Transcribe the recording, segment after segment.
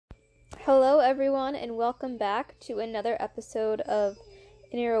Hello, everyone, and welcome back to another episode of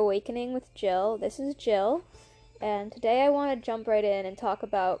Inner Awakening with Jill. This is Jill, and today I want to jump right in and talk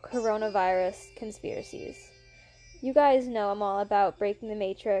about coronavirus conspiracies. You guys know I'm all about breaking the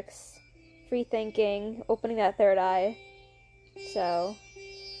matrix, free thinking, opening that third eye. So,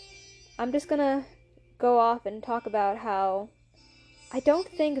 I'm just gonna go off and talk about how I don't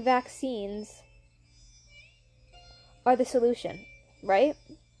think vaccines are the solution, right?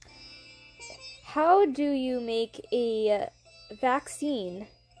 How do you make a vaccine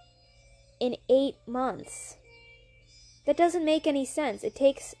in 8 months? That doesn't make any sense. It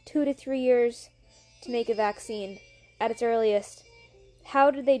takes 2 to 3 years to make a vaccine at its earliest.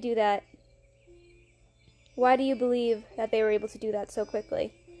 How did they do that? Why do you believe that they were able to do that so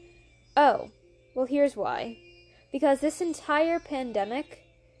quickly? Oh, well, here's why. Because this entire pandemic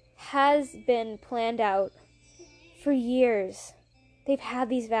has been planned out for years. They've had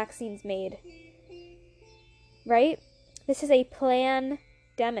these vaccines made. Right? This is a plandemic.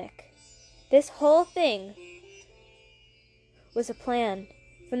 This whole thing was a plan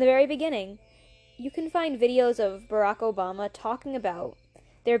from the very beginning. You can find videos of Barack Obama talking about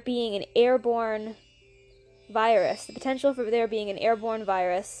there being an airborne virus, the potential for there being an airborne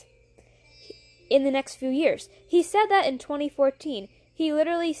virus in the next few years. He said that in 2014. He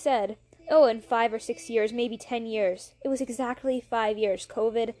literally said, in 5 or 6 years, maybe 10 years. It was exactly 5 years.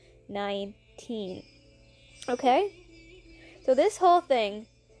 COVID-19. Okay? So this whole thing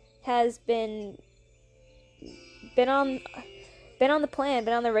has been on the plan,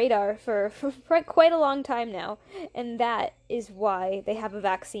 been on the radar for quite a long time now, and that is why they have a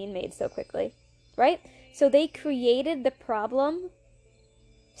vaccine made so quickly, right? So they created the problem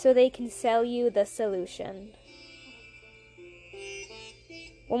so they can sell you the solution.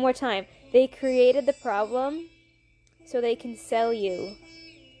 One more time. They created the problem so they can sell you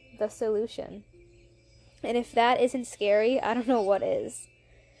the solution. And if that isn't scary, I don't know what is.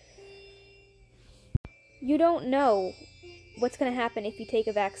 You don't know what's going to happen if you take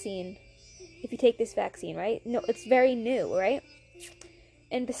a vaccine. If you take this vaccine, right? No, it's very new, right?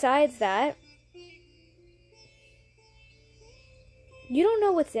 And besides that, you don't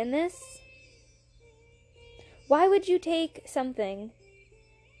know what's in this. Why would you take something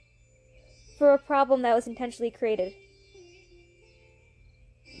for a problem that was intentionally created?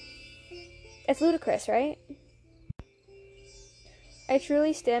 It's ludicrous, right? I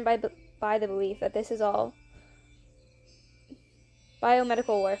truly stand by the belief that this is all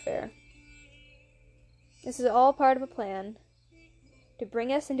biomedical warfare. This is all part of a plan to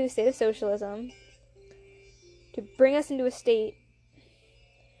bring us into a state of socialism, to bring us into a state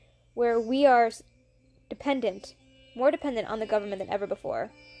where we are more dependent on the government than ever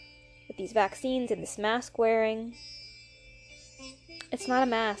before. With these vaccines and this mask wearing. It's not a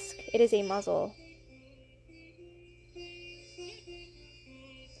mask, it is a muzzle.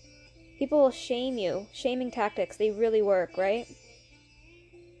 People will shame you. Shaming tactics, they really work, right?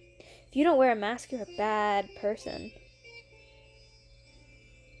 If you don't wear a mask, you're a bad person.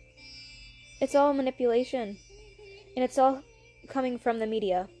 It's all manipulation. And it's all coming from the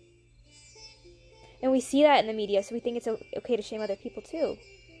media. And we see that in the media, so we think it's okay to shame other people too.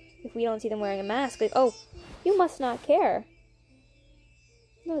 If we don't see them wearing a mask, like, oh, you must not care.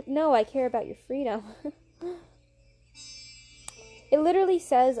 No, I care about your freedom. It literally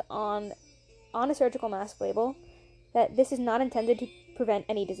says on a surgical mask label that this is not intended to prevent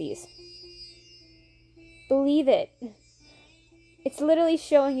any disease. Believe it. It's literally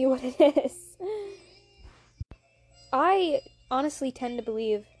showing you what it is. I honestly tend to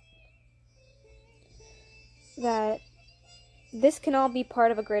believe that this can all be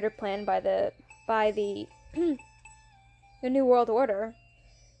part of a greater plan by the the New World Order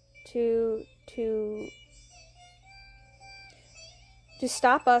to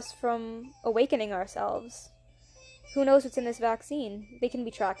stop us from awakening ourselves. Who knows what's in this vaccine? They can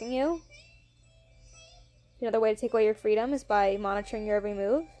be tracking you. Another way to take away your freedom is by monitoring your every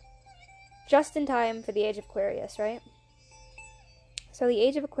move. Just in time for the age of Aquarius, right? So the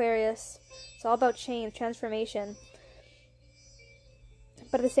age of Aquarius, it's all about change, transformation.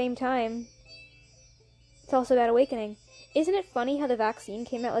 But at the same time, it's also about awakening. Isn't it funny how the vaccine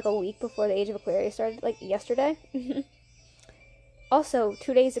came out like a week before the age of Aquarius started, like yesterday? Also,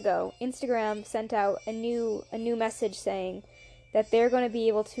 2 days ago, Instagram sent out a new message saying that they're going to be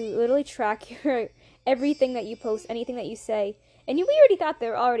able to literally track your everything that you post, anything that you say. And we already thought they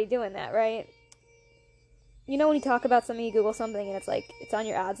were already doing that, right? You know when you talk about something, you Google something, and it's like, it's on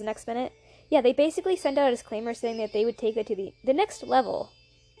your ads the next minute? Yeah, they basically sent out a disclaimer saying that they would take it to the next level.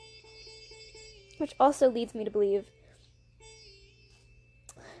 Which also leads me to believe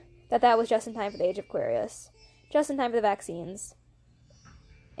that was just in time for the age of Aquarius. Just in time for the vaccines.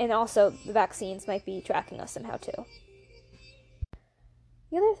 And also, the vaccines might be tracking us somehow, too.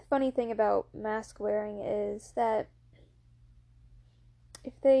 The other funny thing about mask wearing is that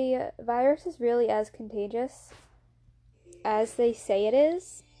if the virus is really as contagious as they say it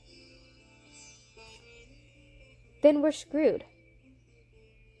is, then we're screwed.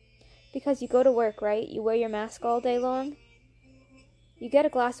 Because you go to work, right? You wear your mask all day long. You get a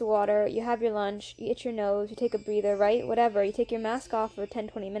glass of water, you have your lunch, you itch your nose, you take a breather, right? Whatever. You take your mask off for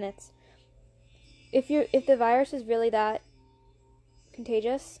 10-20 minutes. If the virus is really that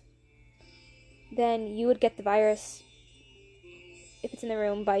contagious, then you would get the virus, if it's in the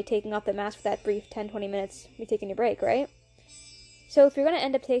room, by taking off the mask for that brief 10-20 minutes you're taking your break, right? So if you're going to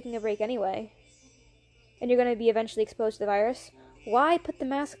end up taking a break anyway, and you're going to be eventually exposed to the virus, why put the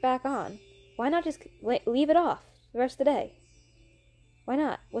mask back on? Why not just leave it off the rest of the day? Why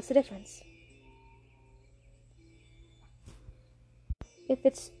not? What's the difference? If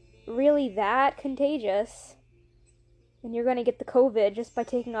it's really that contagious, then you're going to get the COVID just by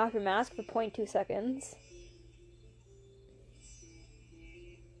taking off your mask for 0.2 seconds.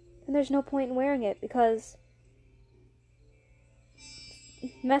 And there's no point in wearing it, because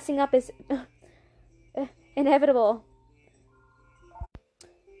messing up is inevitable.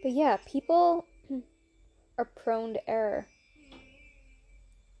 But yeah, people are prone to error.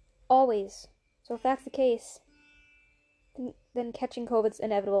 Always. So if that's the case, then catching COVID's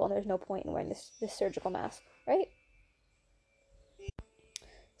inevitable, and there's no point in wearing this surgical mask, right?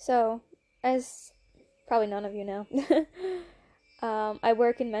 So, as probably none of you know, I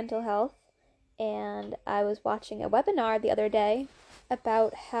work in mental health, and I was watching a webinar the other day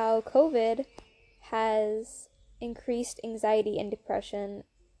about how COVID has increased anxiety and depression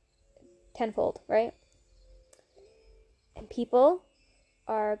tenfold, right? And people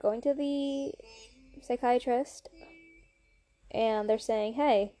are going to the psychiatrist, and they're saying,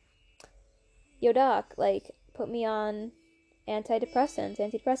 hey, yo doc, like, put me on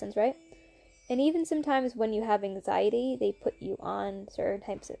antidepressants, right? And even sometimes when you have anxiety, they put you on certain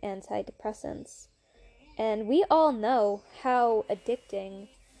types of antidepressants. And we all know how addicting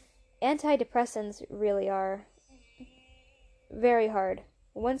antidepressants really are. Very hard.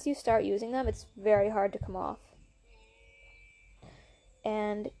 Once you start using them, it's very hard to come off.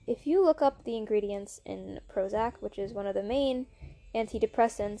 And if you look up the ingredients in Prozac, which is one of the main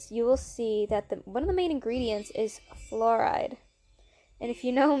antidepressants, you will see that one of the main ingredients is fluoride. And if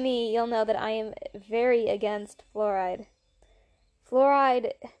you know me, you'll know that I am very against fluoride.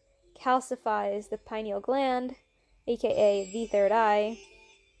 Fluoride calcifies the pineal gland, aka the third eye,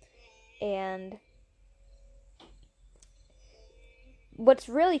 and what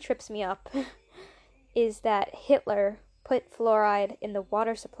really trips me up is that Hitler put fluoride in the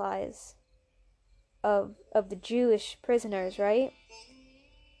water supplies of the Jewish prisoners, right?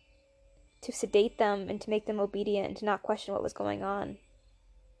 To sedate them and to make them obedient and to not question what was going on.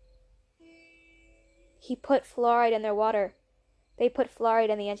 He put fluoride in their water. They put fluoride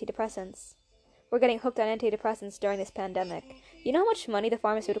in the antidepressants. We're getting hooked on antidepressants during this pandemic. You know how much money the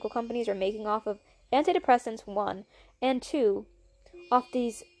pharmaceutical companies are making off of antidepressants, one, and two, off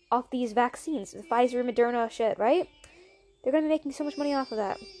these vaccines, the Pfizer, Moderna shit, right? They're going to be making so much money off of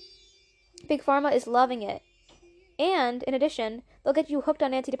that. Big Pharma is loving it. And, in addition, they'll get you hooked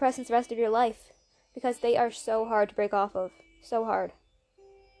on antidepressants the rest of your life. Because they are so hard to break off of. So hard.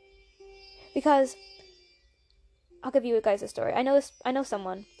 Because, I'll give you guys a story. I know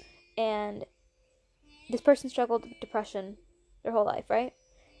someone, and this person struggled with depression their whole life, right?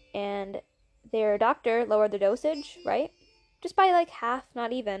 And their doctor lowered the dosage, right? Just by like half,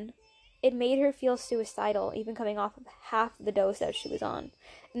 not even. It made her feel suicidal, even coming off of half the dose that she was on.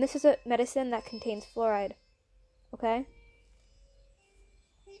 And this is a medicine that contains fluoride. Okay?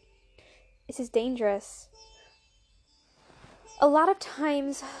 This is dangerous. A lot of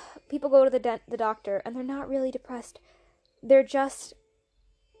times, people go to the doctor, and they're not really depressed. They're just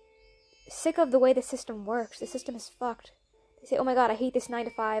sick of the way the system works. The system is fucked. They say, oh my god, I hate this 9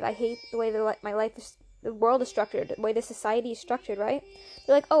 to 5. I hate the way my life is, the world is structured, the way the society is structured, right?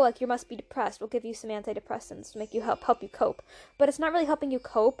 They're like, oh, like, you must be depressed. We'll give you some antidepressants to make you help you cope. But it's not really helping you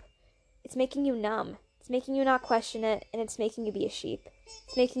cope. It's making you numb. It's making you not question it, and it's making you be a sheep.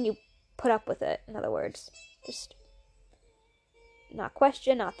 It's making you put up with it, in other words. Just not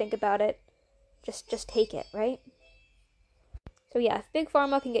question, not think about it. Just take it, right? So yeah, if Big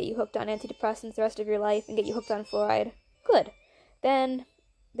Pharma can get you hooked on antidepressants the rest of your life and get you hooked on fluoride, good. Then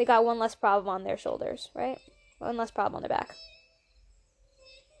they got one less problem on their shoulders, right? One less problem on their back.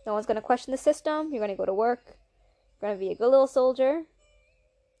 No one's going to question the system. You're going to go to work. You're going to be a good little soldier.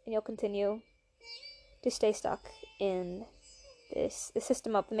 and you'll continue to stay stuck in the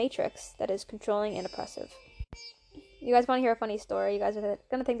system of the Matrix that is controlling and oppressive. You guys want to hear a funny story? You guys are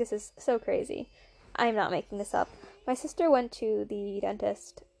gonna think this is so crazy. I'm not making this up. My sister went to the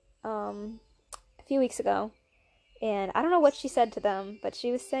dentist a few weeks ago, and I don't know what she said to them, but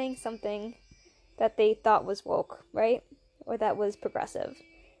she was saying something that they thought was woke, right? Or that was progressive.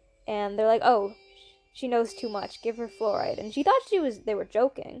 And they're like, oh, she knows too much, give her fluoride. And she thought they were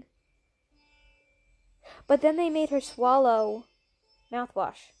joking. But then they made her swallow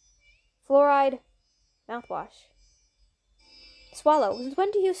mouthwash. Fluoride mouthwash. Swallow. Since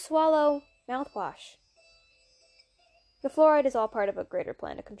when do you swallow mouthwash? The fluoride is all part of a greater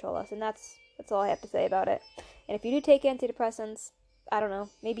plan to control us, and that's all I have to say about it. And if you do take antidepressants, I don't know,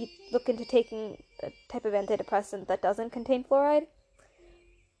 maybe look into taking a type of antidepressant that doesn't contain fluoride,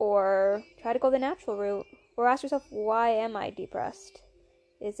 or try to go the natural route, or ask yourself, why am I depressed?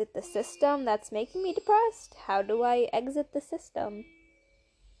 Is it the system that's making me depressed? How do I exit the system?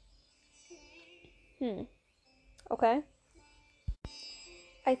 Okay.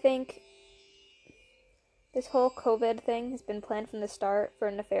 I think this whole COVID thing has been planned from the start for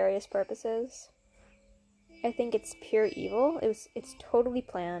nefarious purposes. I think it's pure evil. It's totally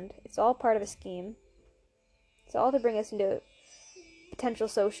planned. It's all part of a scheme. It's all to bring us into potential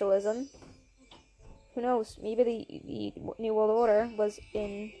socialism. Who knows? Maybe the New World Order was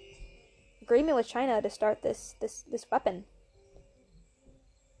in agreement with China to start this weapon.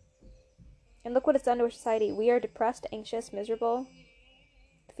 And look what it's done to our society. We are depressed, anxious, miserable,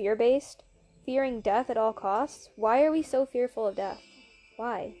 fear-based, fearing death at all costs. Why are we so fearful of death?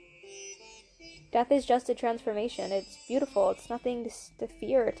 Why? Death is just a transformation. It's beautiful. It's nothing to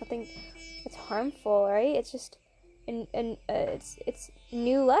fear. It's nothing that's harmful, right? It's just it's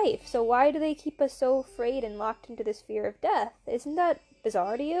new life. So why do they keep us so afraid and locked into this fear of death? Isn't that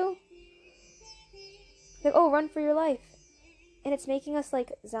bizarre to you? Like, oh, run for your life. And it's making us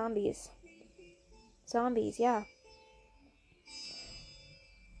like zombies. Zombies, yeah.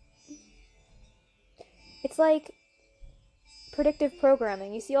 It's like predictive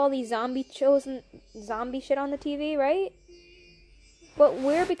programming. You see all these zombie shows and zombie shit on the TV, right? What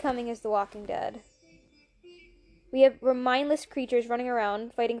we're becoming is the Walking Dead. We're mindless creatures running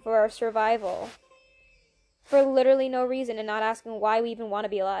around fighting for our survival for literally no reason, and not asking why we even want to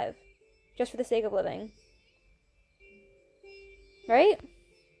be alive. Just for the sake of living. Right?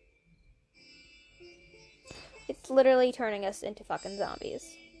 It's literally turning us into fucking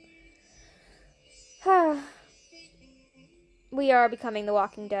zombies. We are becoming the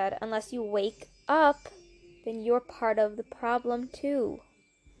Walking Dead. Unless you wake up, then you're part of the problem too.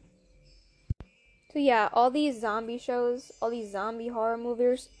 So yeah, all these zombie shows, all these zombie horror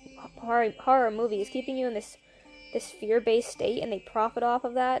movies, keeping you in this fear-based state, and they profit off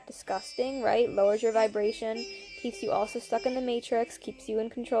of that. Disgusting, right? Lowers your vibration, keeps you also stuck in the Matrix, keeps you in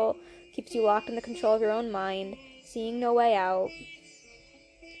control, keeps you locked in the control of your own mind, seeing no way out.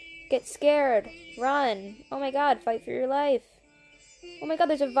 Get scared, run, oh my god, fight for your life. Oh my god,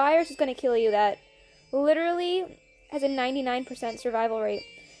 there's a virus that's gonna kill you that literally has a 99% survival rate.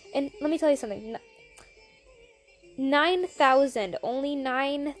 And let me tell you something. 9,000, only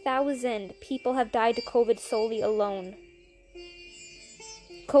 9,000 people have died to COVID solely alone.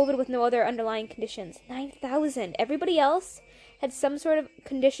 COVID with no other underlying conditions. 9,000. Everybody else had some sort of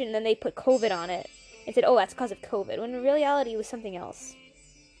condition, and then they put COVID on it and said, oh, that's because of COVID, when in reality it was something else.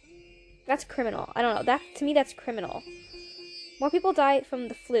 That's criminal. I don't know. To me, that's criminal. More people die from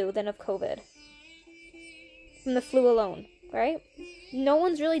the flu than of COVID. From the flu alone, right? No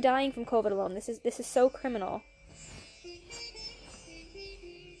one's really dying from COVID alone. This is so criminal.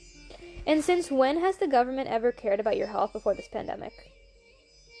 And since when has the government ever cared about your health before this pandemic?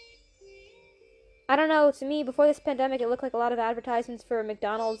 I don't know, to me, before this pandemic, it looked like a lot of advertisements for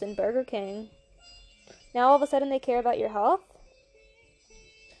McDonald's and Burger King. Now all of a sudden they care about your health?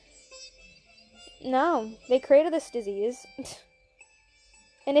 No, they created this disease.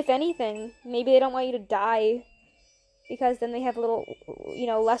 And if anything, maybe they don't want you to die, because then they have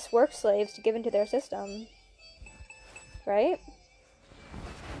less work slaves to give into their system. Right?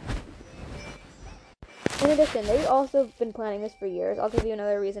 In addition, they've also been planning this for years. I'll give you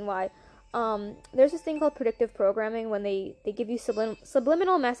another reason why. There's this thing called predictive programming, when they give you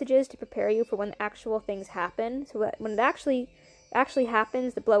subliminal messages to prepare you for when actual things happen, so that when it actually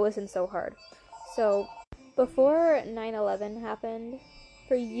happens, the blow isn't so hard. So, before 9/11 happened,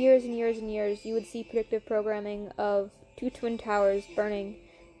 for years and years and years, you would see predictive programming of 2 twin towers burning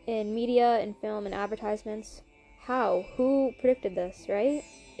in media and film and advertisements. How? Who predicted this, right?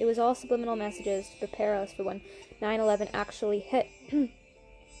 It was all subliminal messages to prepare us for when 9/11 actually hit.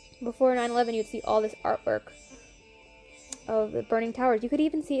 Before 9/11, you'd see all this artwork of the burning towers. You could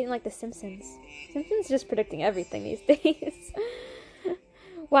even see it in, like, The Simpsons. Simpsons just predicting everything these days.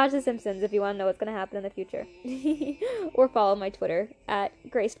 Watch The Simpsons if you want to know what's going to happen in the future. Or follow my Twitter at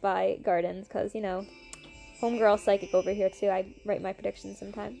gracedbygardens, because, you know, homegirl psychic over here, too. I write my predictions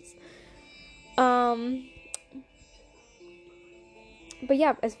sometimes. But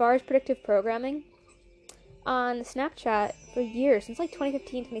yeah, as far as predictive programming, on Snapchat for years, since like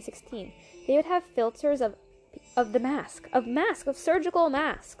 2015, 2016, they would have filters of surgical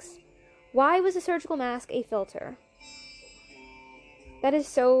masks. Why was a surgical mask a filter? That is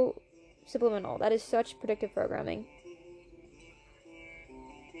so subliminal. That is such predictive programming.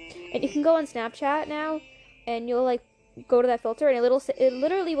 And you can go on Snapchat now, and you'll like go to that filter, and it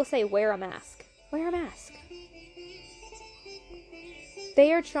literally will say, "Wear a mask. Wear a mask."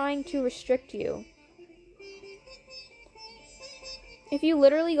 They are trying to restrict you. If you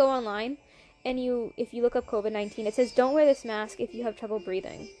literally go online and if you look up COVID-19, it says don't wear this mask if you have trouble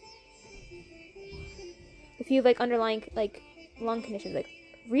breathing. If you have like underlying like lung conditions, like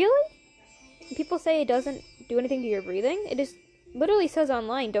really? And people say it doesn't do anything to your breathing. It just literally says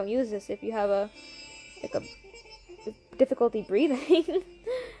online don't use this if you have a difficulty breathing.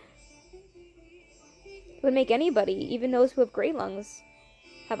 It would make anybody, even those who have great lungs,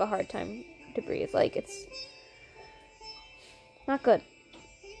 have a hard time to breathe. Like, it's not good.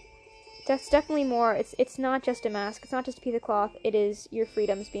 That's definitely more. It's not just a mask. It's not just a piece of cloth. It is your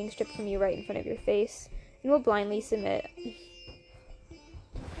freedoms being stripped from you right in front of your face. And we'll blindly submit.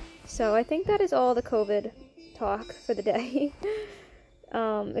 So I think that is all the COVID talk for the day.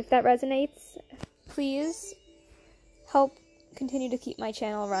 If that resonates, please help continue to keep my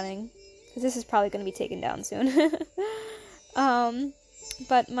channel running, because this is probably going to be taken down soon.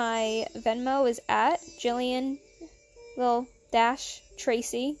 But my Venmo is at Jillian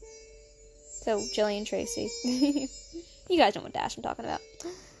Tracy. So Jillian Tracy. You guys know what dash I'm talking about.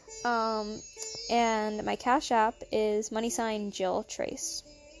 And my Cash App is $Jill Trace.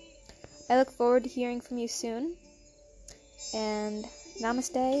 I look forward to hearing from you soon. And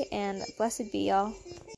namaste and blessed be y'all.